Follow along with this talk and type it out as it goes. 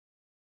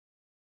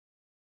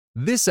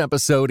This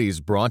episode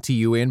is brought to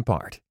you in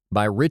part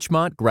by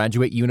Richmont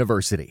Graduate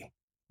University.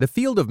 The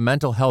field of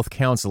mental health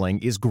counseling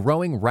is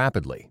growing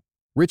rapidly.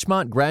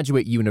 Richmont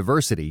Graduate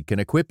University can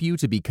equip you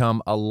to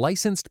become a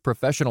licensed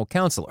professional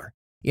counselor,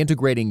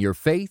 integrating your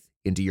faith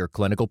into your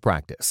clinical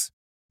practice.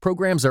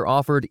 Programs are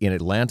offered in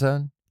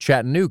Atlanta,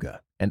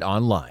 Chattanooga, and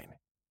online.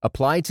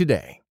 Apply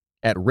today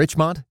at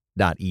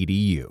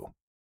richmont.edu.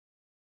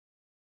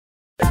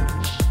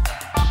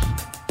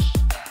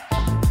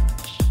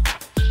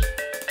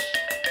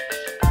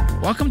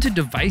 Welcome to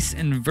Device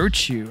and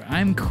Virtue.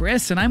 I'm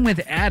Chris, and I'm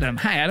with Adam.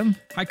 Hi, Adam.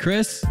 Hi,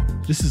 Chris.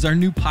 This is our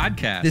new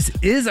podcast. This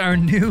is our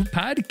new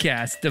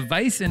podcast,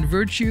 Device and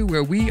Virtue,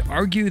 where we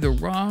argue the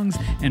wrongs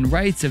and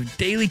rights of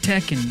daily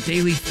tech and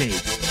daily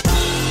faith.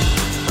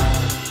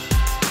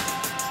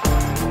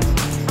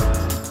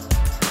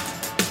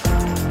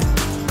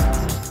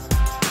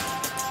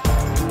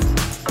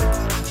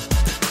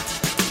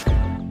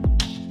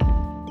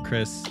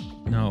 Chris,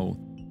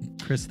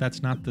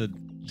 that's not the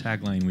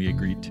tagline we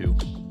agreed to.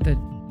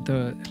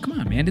 Come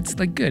on, man, it's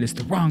like good. It's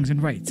the wrongs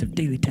and rights of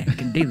daily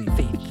tech and daily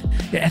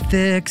faith. The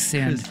ethics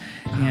and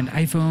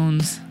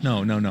iPhones.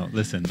 No.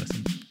 Listen.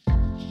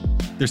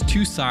 There's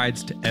two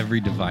sides to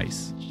every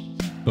device.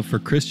 But for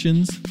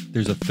Christians,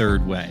 there's a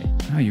third way.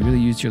 Oh, you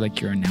really used your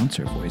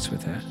announcer voice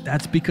with that.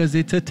 That's because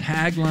it's a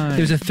tagline.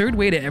 There's a third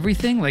way to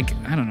everything,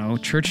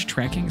 church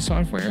tracking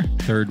software.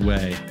 Third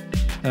way.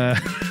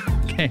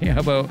 Okay, how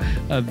about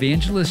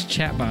evangelist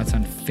chatbots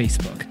on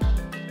Facebook?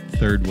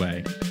 Third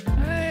way.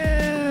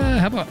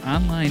 How about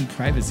online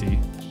privacy?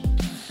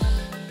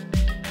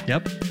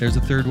 Yep, there's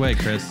a third way,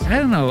 Chris. I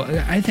don't know.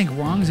 I think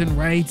wrongs and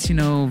rights,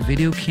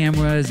 video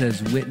cameras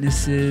as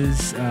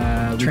witnesses.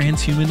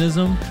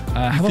 Transhumanism?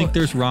 I think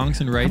there's wrongs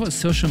and rights. How about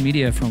social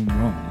media from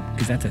Rome?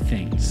 Because that's a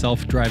thing.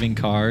 Self-driving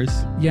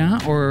cars. Yeah,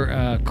 or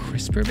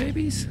CRISPR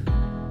babies?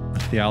 A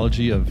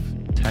theology of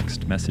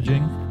text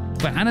messaging.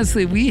 But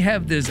honestly, we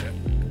have this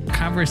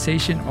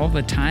conversation all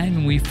the time,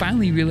 and we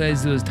finally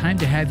realized it was time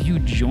to have you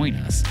join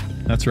us.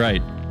 That's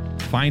right.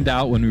 Find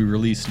out when we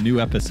release new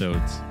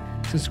episodes.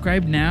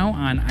 Subscribe now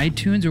on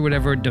iTunes or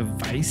whatever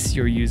device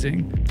you're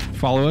using.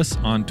 Follow us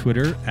on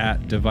Twitter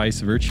at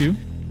DeviceVirtue.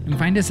 And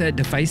find us at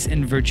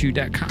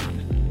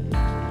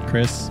deviceandvirtue.com.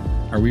 Chris,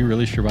 are we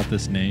really sure about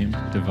this name,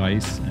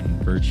 Device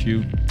and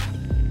Virtue?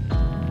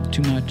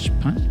 Too much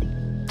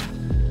pun?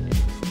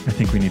 I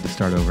think we need to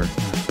start over.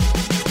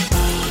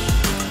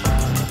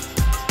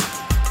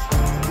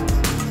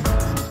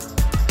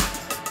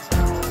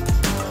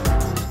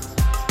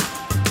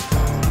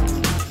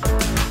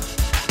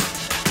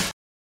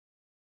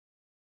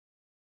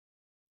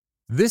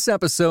 This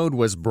episode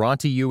was brought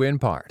to you in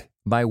part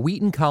by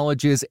Wheaton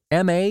College's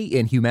MA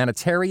in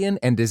Humanitarian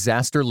and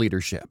Disaster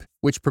Leadership,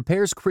 which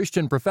prepares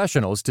Christian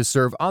professionals to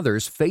serve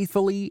others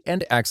faithfully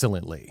and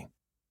excellently.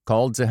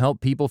 Called to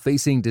help people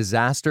facing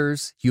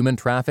disasters, human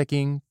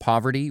trafficking,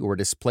 poverty, or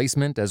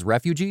displacement as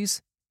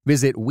refugees?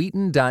 Visit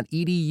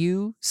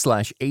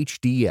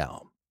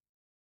wheaton.edu/HDL.